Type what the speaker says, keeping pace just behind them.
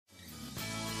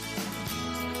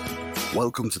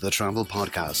Welcome to the Travel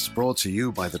Podcast, brought to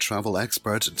you by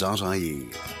thetravelexpert.ie,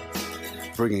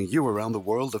 bringing you around the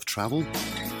world of travel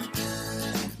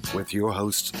with your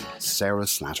host, Sarah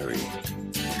Slattery.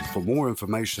 For more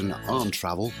information on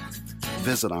travel,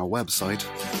 visit our website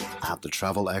at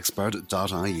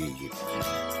thetravelexpert.ie.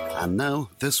 And now,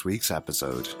 this week's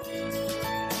episode.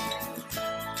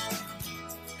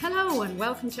 Hello and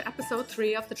welcome to episode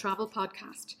 3 of the Travel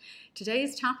Podcast.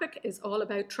 Today's topic is all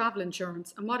about travel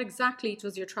insurance and what exactly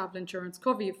does your travel insurance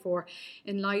cover you for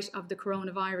in light of the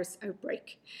coronavirus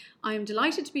outbreak. I am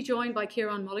delighted to be joined by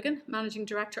Kieran Mulligan, Managing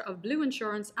Director of Blue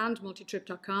Insurance and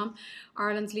Multitrip.com,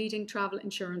 Ireland's leading travel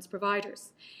insurance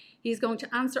providers. He's going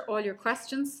to answer all your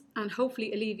questions and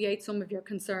hopefully alleviate some of your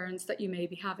concerns that you may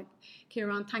be having.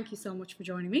 Kieran, thank you so much for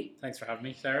joining me. Thanks for having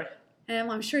me, Sarah.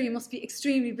 I'm sure you must be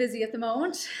extremely busy at the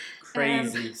moment.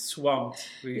 Crazy, swamped.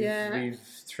 We've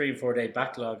 3 or 4 day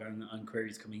backlog on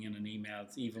queries coming in and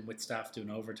emails, even with staff doing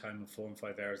overtime of 4 and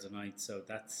 5 hours a night. So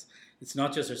it's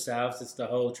not just ourselves, it's the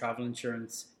whole travel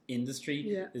insurance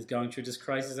industry is going through this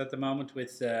crisis at the moment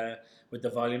with the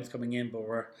volumes coming in, but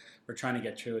we're trying to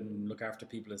get through it and look after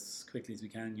people as quickly as we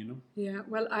can, you know. Yeah,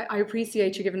 well, I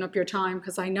appreciate you giving up your time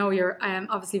because I know you're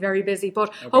obviously very busy,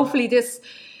 but hopefully this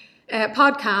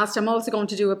podcast, I'm also going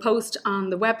to do a post on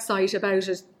the website about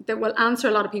it that will answer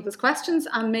a lot of people's questions,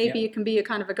 and maybe it can be a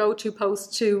kind of a go-to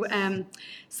post to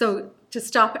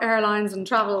stop airlines and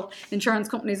travel insurance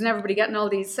companies and everybody getting all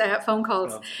these phone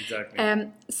calls. Oh,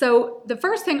 exactly. So the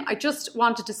first thing I just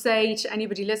wanted to say to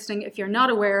anybody listening, if you're not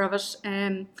aware of it,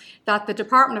 that the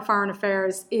Department of Foreign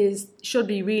Affairs should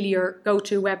be really your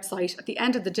go-to website. At the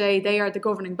end of the day, they are the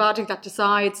governing body that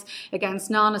decides against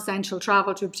non-essential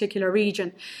travel to a particular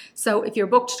region. So if you're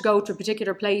booked to go to a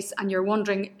particular place and you're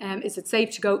wondering, is it safe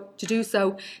to do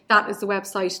so, that is the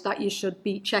website that you should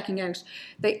be checking out.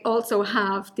 They also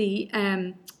have the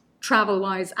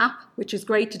TravelWise app, which is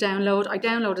great to download. I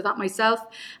downloaded that myself,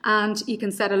 and you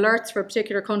can set alerts for a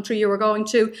particular country you are going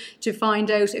to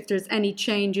find out if there's any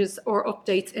changes or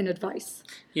updates in advice.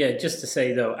 Yeah, just to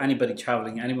say though, anybody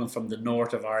travelling, anyone from the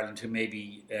north of Ireland who may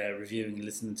be reviewing and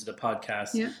listening to the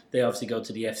podcast, they obviously go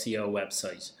to the FCO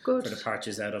website for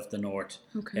departures out of the north.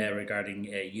 Regarding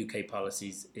UK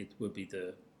policies, it would be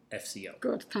the FCO.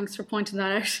 Good, thanks for pointing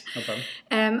that out. No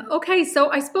problem. Okay,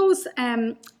 so I suppose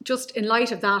just in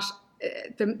light of that,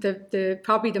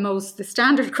 the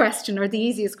standard question or the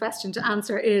easiest question to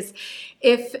answer is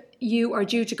if you are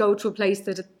due to go to a place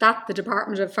that the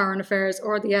Department of Foreign Affairs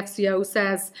or the FCO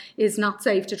says is not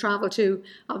safe to travel to,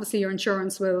 obviously your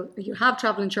insurance you have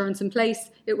travel insurance in place,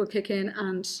 it will kick in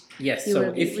and... Yes,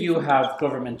 so if you have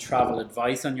government travel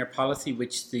advice on your policy,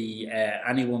 which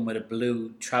anyone with a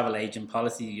blue travel agent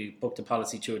policy, you booked a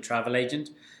policy to a travel agent,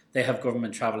 they have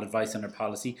government travel advice on their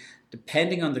policy.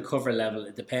 Depending on the cover level,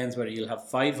 it depends whether you'll have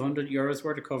 500 euros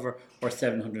worth of cover or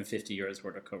 750 euros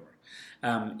worth of cover.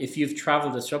 If you've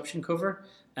travel disruption cover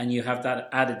and you have that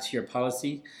added to your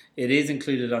policy, it is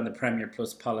included on the Premier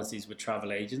Plus policies with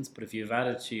travel agents. But if you've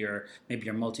added to maybe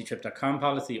your Multitrip.com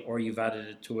policy, or you've added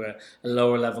it to a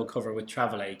lower level cover with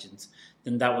travel agents,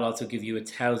 then that will also give you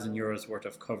 1,000 euros worth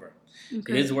of cover.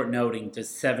 Okay. It is worth noting there's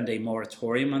 7-day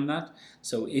moratorium on that.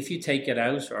 So if you take it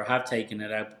out or have taken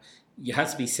it out, you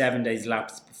have to be 7 days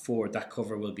lapsed before that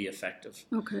cover will be effective.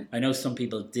 Okay. I know some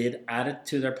people did add it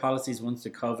to their policies once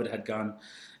the COVID had gone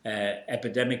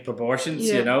epidemic proportions,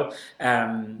 you know.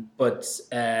 But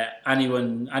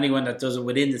anyone that does it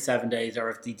within the 7 days, or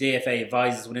if the DFA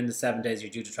advises within the 7 days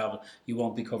you're due to travel, you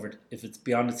won't be covered. If it's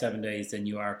beyond the 7 days, then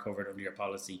you are covered under your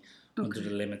policy. Okay. Under the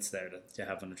limits there that you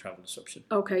have on a travel disruption.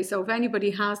 Okay, so if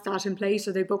anybody has that in place,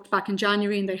 or they booked back in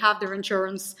January and they have their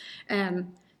insurance,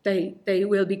 they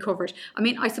will be covered. I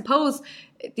mean, I suppose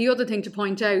the other thing to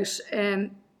point out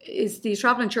is the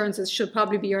travel insurances should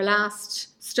probably be your last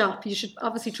stop. You should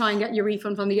obviously try and get your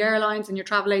refund from the airlines and your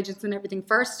travel agents and everything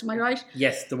first, am I right?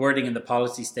 Yes, the wording in the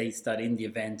policy states that in the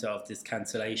event of this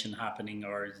cancellation happening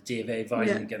or the DFA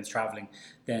advising against travelling,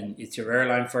 then it's your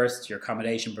airline first, your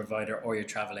accommodation provider or your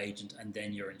travel agent, and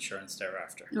then your insurance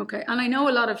thereafter. Okay, and I know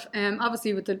a lot of,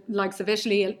 obviously with the likes of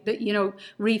Italy,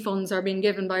 refunds are being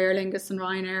given by Aer Lingus and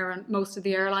Ryanair and most of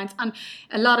the airlines, and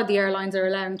a lot of the airlines are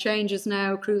allowing changes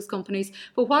now, cruise companies.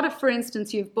 But what if, for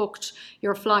instance, you've booked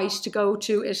your flight to go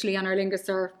to Italy and Aer Lingus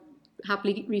are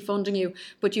happily refunding you,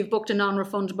 but you've booked a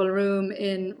non-refundable room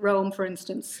in Rome, for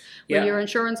instance. Will your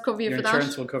insurance cover you for that? Your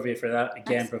insurance will cover you for that,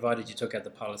 again, provided you took out the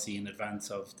policy in advance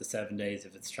of the 7 days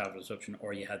if it's travel disruption,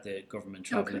 or you had the government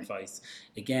travel advice.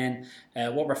 Again,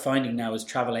 what we're finding now is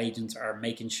travel agents are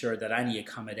making sure that any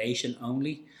accommodation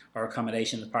only, or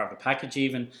accommodation as part of a package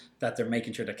even, that they're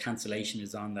making sure that cancellation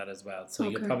is on that as well. So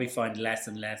you'll probably find less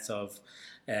and less of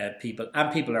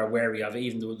people are wary of it,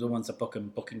 even the ones that book on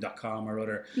booking.com or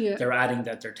other, they're adding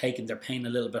that they're paying a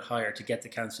little bit higher to get the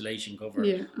cancellation cover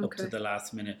up to the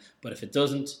last minute. But if it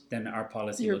doesn't, then our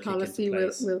policy will kick into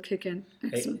place. will kick in.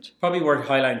 Excellent. Probably worth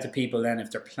highlighting to people then,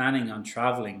 if they're planning on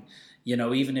travelling,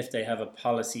 even if they have a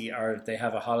policy or they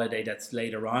have a holiday that's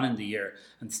later on in the year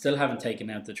and still haven't taken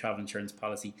out the travel insurance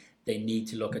policy, they need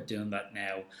to look at doing that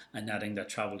now and adding that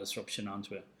travel disruption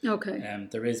onto it. Okay.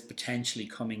 There is potentially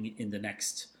coming in the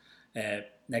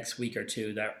next week or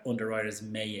two that underwriters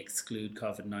may exclude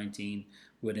COVID-19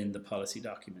 within the policy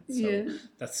documents. So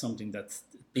that's something that's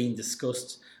being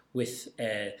discussed with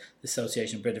the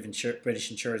Association of British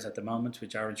Insurers at the moment,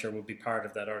 which our insurer will be part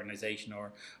of that organisation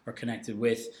or connected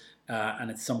with,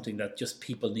 and it's something that just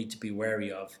people need to be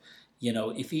wary of.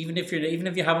 Even if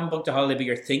you haven't booked a holiday but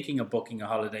you're thinking of booking a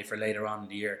holiday for later on in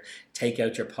the year, take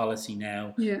out your policy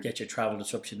now, get your travel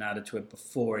disruption added to it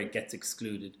before it gets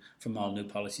excluded from all new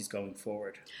policies going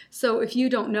forward. So if you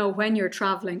don't know when you're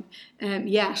travelling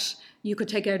yet, you could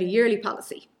take out a yearly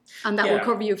policy. And that will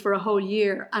cover you for a whole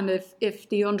year. And if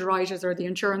the underwriters or the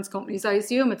insurance companies, I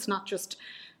assume it's not just,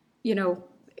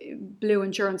 Blue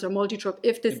Insurance or Multitrip,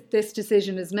 if this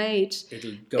decision is made,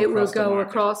 it will go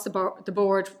across the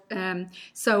board.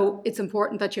 So it's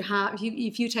important that you have,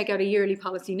 if you take out a yearly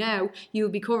policy now, you'll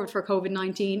be covered for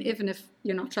COVID-19, even if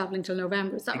you're not travelling till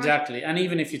November. Is that exactly right? And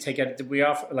even if you take out, we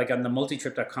offer, like on the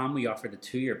multitrip.com, we offer the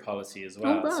 2-year policy as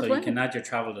well. You can add your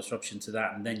travel disruption to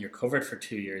that, and then you're covered for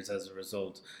 2 years as a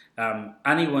result.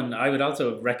 I would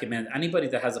also recommend anybody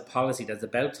that has a policy that's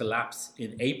about to lapse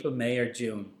in April, May or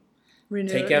June,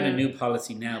 take out a new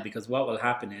policy now, because what will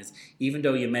happen is, even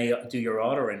though you may do your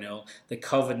auto renewal, the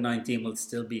COVID-19 will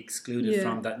still be excluded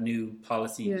from that new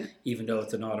policy, even though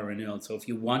it's an auto renewal. So if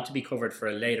you want to be covered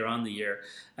for later on the year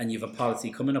and you have a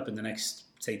policy coming up in the next,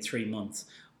 say, 3 months,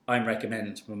 I'm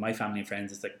recommending to my family and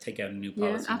friends is like take out a new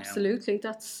policy now. Absolutely.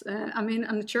 That's, and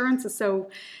insurance is so,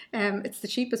 it's the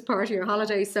cheapest part of your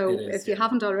holiday. So if you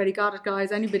haven't already got it,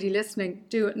 guys, anybody listening,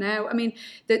 do it now. I mean,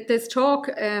 there's talk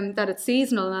that it's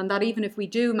seasonal, and that even if we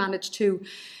do manage to,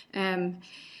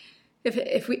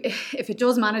 if it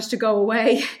does manage to go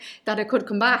away, that it could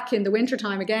come back in the winter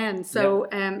time again. So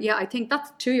I think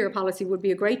that 2-year policy would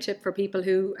be a great tip for people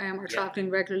who are travelling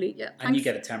regularly. And you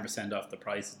get a 10% off the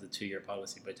price of the 2-year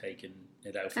policy by taking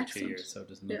it out for 2 years. So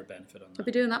there's another benefit on that. I'll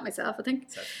be doing that myself, I think.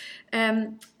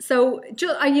 Exactly. So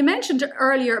you mentioned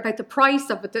earlier about the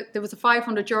price of it. There was a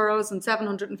 €500 and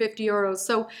 €750.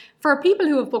 So for people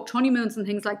who have booked honeymoons and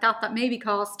things like that, that maybe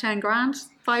cost 10 grand.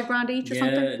 $5,000 each or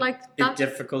something like that. Bit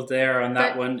difficult there on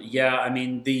that one. Yeah, I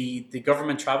mean the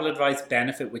government travel advice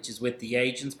benefit, which is with the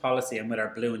agents policy and with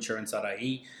our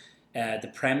blueinsurance.ie,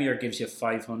 the Premier gives you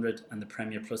 500 and the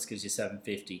Premier Plus gives you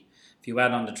 750. If you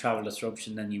add on the travel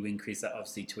disruption, then you increase that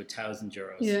obviously to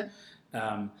 €1,000.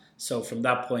 Yeah. So from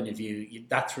that point of view,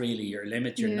 that's really your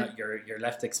limit. You're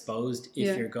left exposed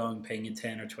if you're paying a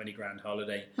 10 or 20 grand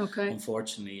holiday. Okay.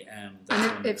 Unfortunately, and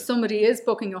if somebody is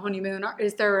booking a honeymoon,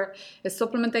 is there a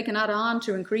supplement they can add on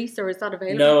to increase, or is that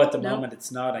available? No, at the moment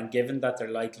it's not. And given that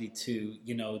they're likely to,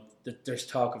 there's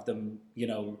talk of them,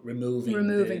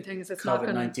 removing things. It's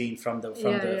COVID-19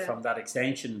 from that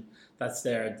extension that's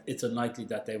there. It's unlikely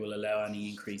that they will allow any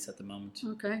increase at the moment.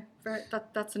 Okay,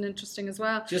 that's an interesting as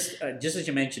well. Just as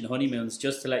you mentioned honeymoons,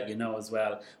 just to let you know as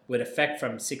well, with effect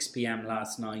from 6 p.m.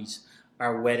 last night,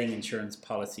 our wedding insurance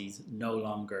policies no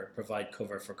longer provide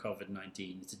cover for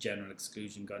COVID-19. It's a general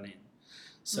exclusion gone in.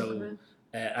 So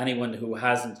anyone who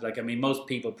hasn't, most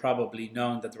people probably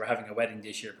knowing that they were having a wedding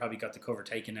this year probably got the cover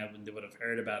taken out when they would have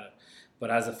heard about it. But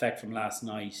as effect from last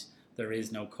night, there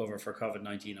is no cover for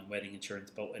COVID-19 on wedding insurance,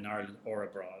 both in Ireland or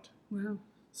abroad. Wow.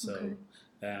 So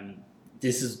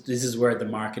this is where the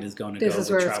market is going to go. This is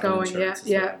where it's going,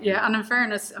 yeah. And in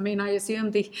fairness, I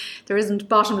assume there isn't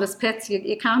bottomless pits.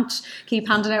 You can't keep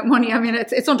handing out money.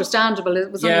 It's understandable.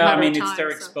 It was only a matter of time, it's their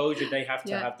exposure. They have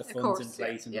to have the funds in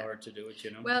place in order to do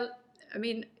it, Well,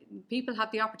 people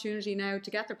have the opportunity now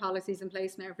to get their policies in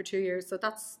place now for 2 years. So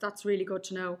that's really good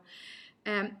to know.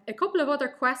 A couple of other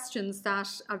questions that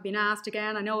have been asked.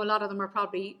 Again, I know a lot of them are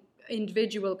probably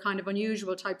individual kind of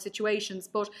unusual type situations,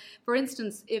 but for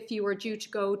instance, if you were due to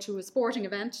go to a sporting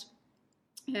event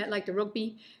like the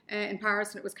rugby in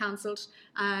Paris, and it was cancelled,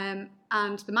 and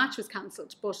the match was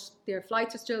cancelled, but their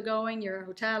flights are still going, your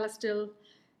hotel is still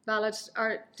valid,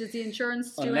 or does the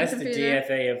insurance do unless anything the for you there?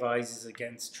 DFA advises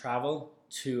against travel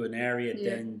to an area,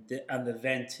 then and the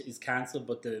event is cancelled,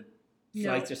 but the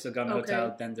flights are still going to the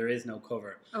hotel, then there is no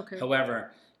cover. Okay.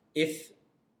 However, if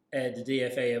the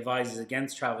DFA advises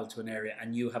against travel to an area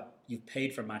and you've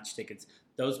paid for match tickets,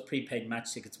 those prepaid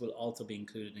match tickets will also be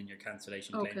included in your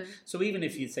cancellation claim. So even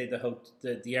if you say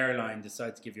the airline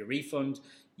decides to give you a refund,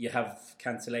 you have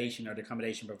cancellation, or the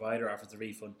accommodation provider offers a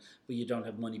refund, but you don't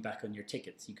have money back on your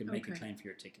tickets, you can make a claim for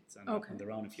your tickets on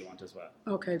their own if you want as well.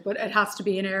 Okay, but it has to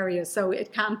be an area, so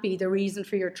it can't be the reason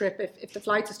for your trip. If the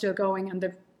flights are still going and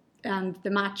the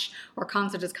match or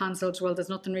concert is cancelled, well, there's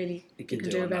nothing really you can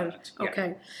do about it.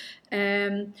 Okay.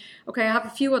 Okay, I have a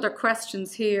few other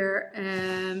questions here.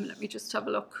 Let me just have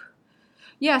a look.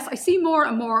 Yes, I see more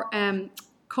and more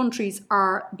countries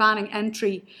are banning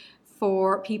entry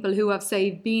for people who have, say,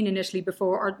 been in Italy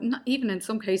before, or not, even in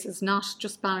some cases not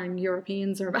just banning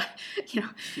Europeans, or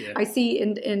I see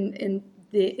in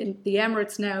the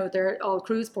Emirates now, all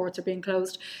cruise ports are being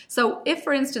closed. So if,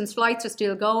 for instance, flights are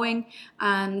still going,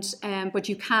 and but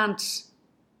you can't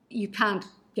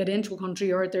get into a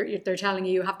country, or they're telling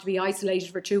you have to be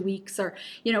isolated for 2 weeks, or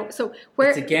so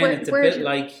it's a bit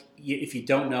like if you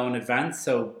don't know in advance.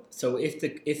 So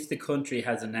if the country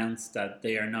has announced that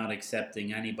they are not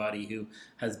accepting anybody who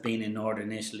has been in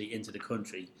northern Italy into the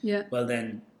country, well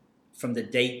then from the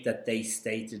date that they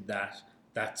stated that,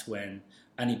 that's when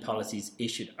any policies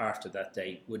issued after that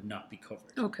date would not be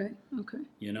covered. Okay.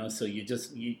 So you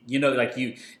just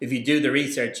if you do the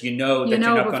research, that you're not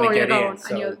going to get in.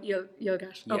 So. And you'll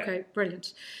get. Yeah. Okay,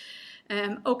 brilliant.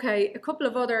 Okay, a couple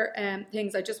of other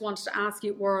things I just wanted to ask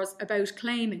you was about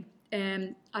claiming.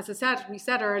 As we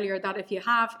said earlier, that if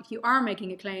you are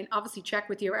making a claim, obviously check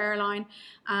with your airline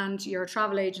and your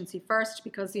travel agency first,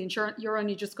 because the insurance, you're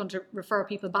only just going to refer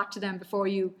people back to them before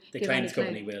you give any claim. The claims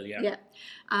company will, yeah.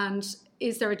 And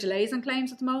is there delays in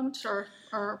claims at the moment, or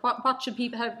what should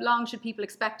people? How long should people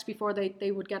expect before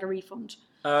they would get a refund?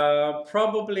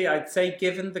 Probably, I'd say,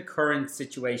 given the current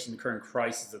situation, the current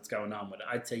crisis that's going on with it,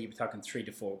 I'd say you'd be talking 3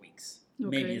 to 4 weeks. Okay.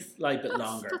 Maybe a slight bit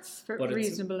longer. That's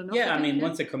reasonable enough. Yeah,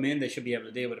 once they come in, they should be able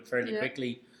to deal with it fairly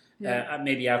quickly.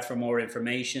 Maybe ask for more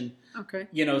information. Okay.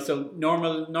 So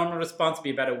normal response would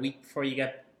be about a week before you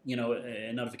get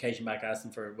a notification back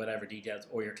asking for whatever details,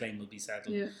 or your claim will be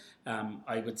settled. Yeah.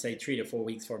 I would say 3 to 4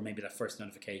 weeks for maybe that first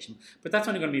notification, but that's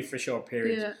only going to be for a short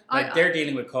period. Yeah. They're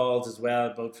dealing with calls as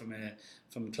well, both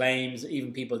from claims,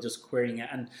 even people just querying it,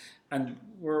 and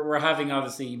we're having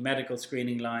obviously medical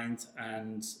screening lines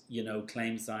and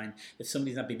claims line. If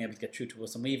somebody's not being able to get through to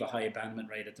us, and we have a high abandonment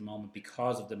rate at the moment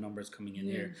because of the numbers coming in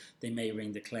here, they may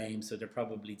ring the claim, so they're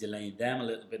probably delaying them a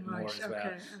little bit more as well.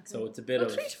 Okay. So it's a bit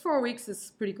of 3 to 4 weeks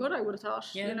is pretty good, I would have thought.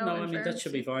 Yeah, that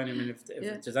should be fine. If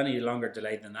there's any longer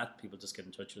delay than that, people just get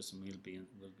in touch with us, and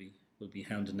we'll be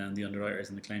hounding down the underwriters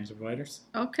and the claims providers.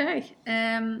 Okay,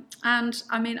 and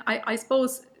I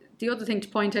suppose the other thing to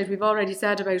point out, we've already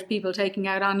said about people taking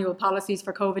out annual policies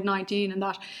for COVID-19 and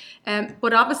that,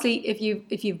 but obviously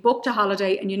if you've booked a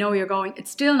holiday and you're going, it's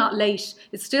still not late.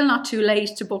 It's still not too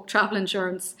late to book travel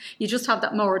insurance. You just have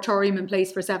that moratorium in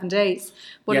place for 7 days.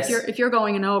 But if you're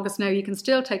going in August now, you can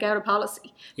still take out a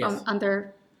policy, and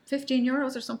they're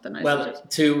 €15 or something.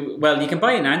 You can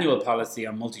buy an annual policy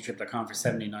on multitrip.com for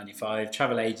 $17.95.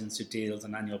 Travel agents who deals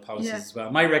on annual policies as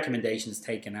well. My recommendation is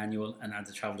take an annual and add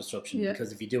the travel disruption,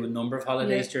 because if you do a number of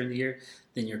holidays during the year,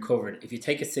 then you're covered. If you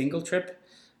take a single trip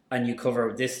and you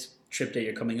cover this trip that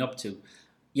you're coming up to,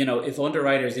 if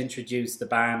underwriters introduce the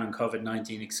ban on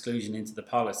COVID-19 exclusion into the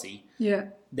policy,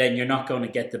 then you're not going to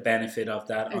get the benefit of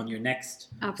that on your next.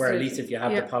 Absolutely. Where at least if you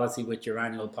have the policy with your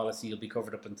annual policy, you'll be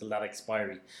covered up until that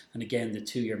expiry. And again, the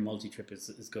 2-year multi-trip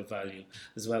is good value,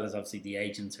 as well as obviously the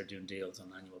agents are doing deals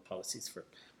on annual policies for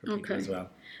people as well.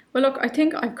 Well, look, I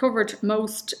think I've covered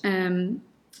most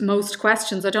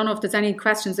questions. I don't know if there's any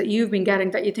questions that you've been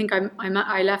getting that you think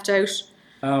I left out.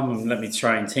 Let me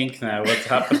try and think now what's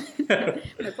happening.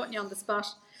 I'm putting you on the spot.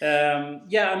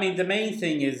 The main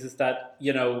thing is that,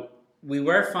 we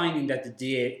were finding that the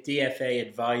DFA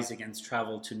advised against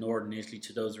travel to northern Italy,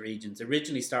 to those regions.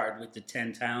 Originally started with the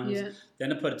 10 towns,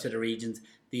 then it put it to the regions.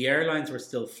 The airlines were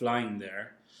still flying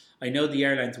there. I know the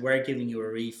airlines were giving you a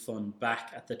refund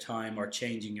back at the time or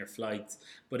changing your flights,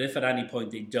 but if at any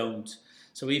point they don't,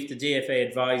 so if the DFA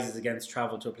advises against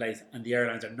travel to a place and the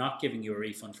airlines are not giving you a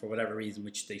refund for whatever reason,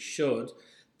 which they should,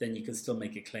 then you can still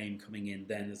make a claim coming in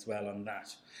then as well on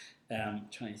that. And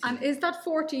is that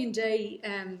 14-day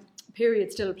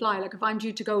period still apply. Like if I'm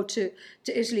due to go to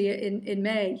Italy in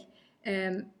May,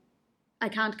 I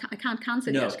can't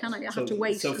cancel yet, can I? I have to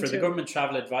wait. So for the government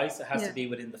travel advice, it has to be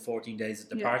within the 14 days of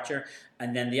departure.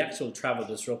 And then the actual travel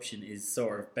disruption is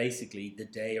sort of basically the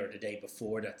day or the day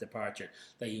before that departure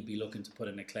that you'd be looking to put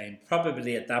in a claim.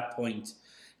 Probably at that point,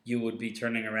 you would be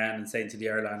turning around and saying to the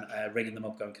airline, ringing them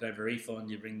up, going, can I have a refund?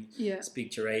 You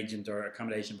speak to your agent or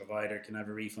accommodation provider, can I have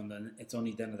a refund? And it's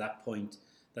only then at that point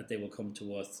that they will come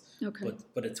to us. Okay.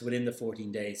 But it's within the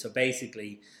 14 days. So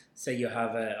basically, say you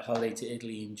have a holiday to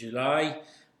Italy in July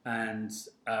and,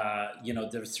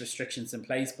 there's restrictions in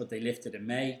place, but they lifted in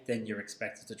May, then you're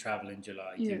expected to travel in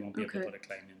July. You won't be able to put a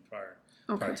claim in prior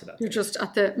to that. You're just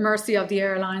at the mercy of the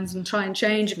airlines and try and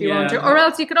change if you want to. Or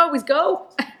else you could always go.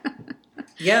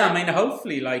 Yeah, I mean,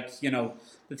 hopefully,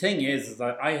 the thing is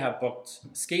that I have booked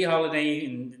ski holiday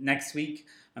next week.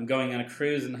 I'm going on a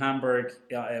cruise in Hamburg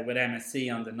with MSC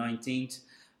on the 19th.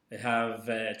 I have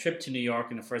a trip to New York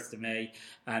on the 1st of May,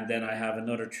 and then I have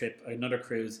another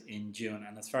cruise in June.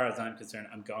 And as far as I'm concerned,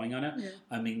 I'm going on it. Yeah.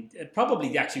 I mean,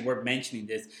 probably actually worth mentioning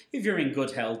this. If you're in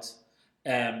good health,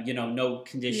 no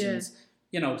conditions,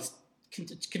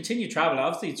 continue travel.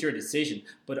 Obviously, it's your decision.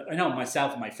 But I know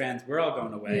myself and my friends, we're all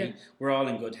going away. Yeah. We're all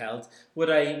in good health. Would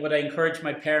I encourage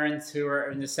my parents who are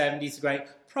in the 70s to go out?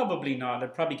 Probably not.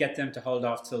 I'd probably get them to hold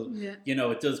off till,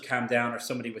 it does calm down or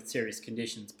somebody with serious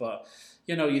conditions. But,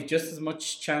 you've just as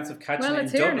much chance of catching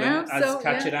it in Dublin as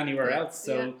catch it anywhere else.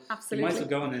 So you might as well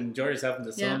go and enjoy yourself in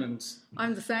the sun. And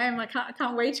I'm the same. I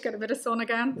can't wait to get a bit of sun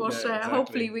again. But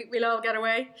hopefully we'll all get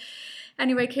away.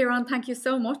 Anyway, Kieran, thank you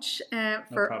so much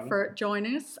for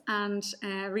joining us, and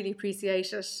really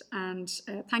appreciate it. And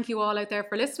thank you all out there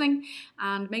for listening.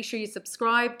 And make sure you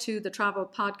subscribe to the Travel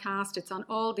Podcast. It's on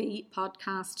all the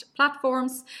podcast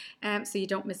platforms, so you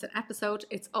don't miss an episode.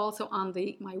 It's also on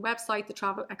my website,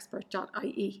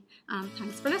 thetravelexpert.ie. And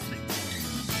thanks for listening.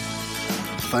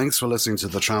 Thanks for listening to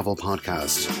the Travel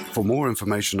Podcast. For more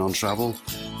information on travel,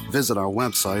 visit our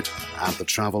website at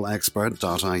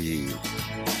thetravelexpert.ie.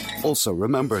 Also,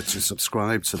 remember to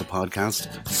subscribe to the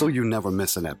podcast so you never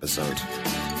miss an episode.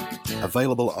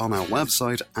 Available on our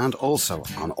website and also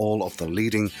on all of the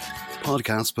leading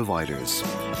podcast providers.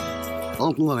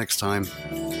 Until the next time,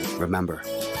 remember,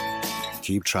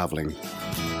 keep traveling.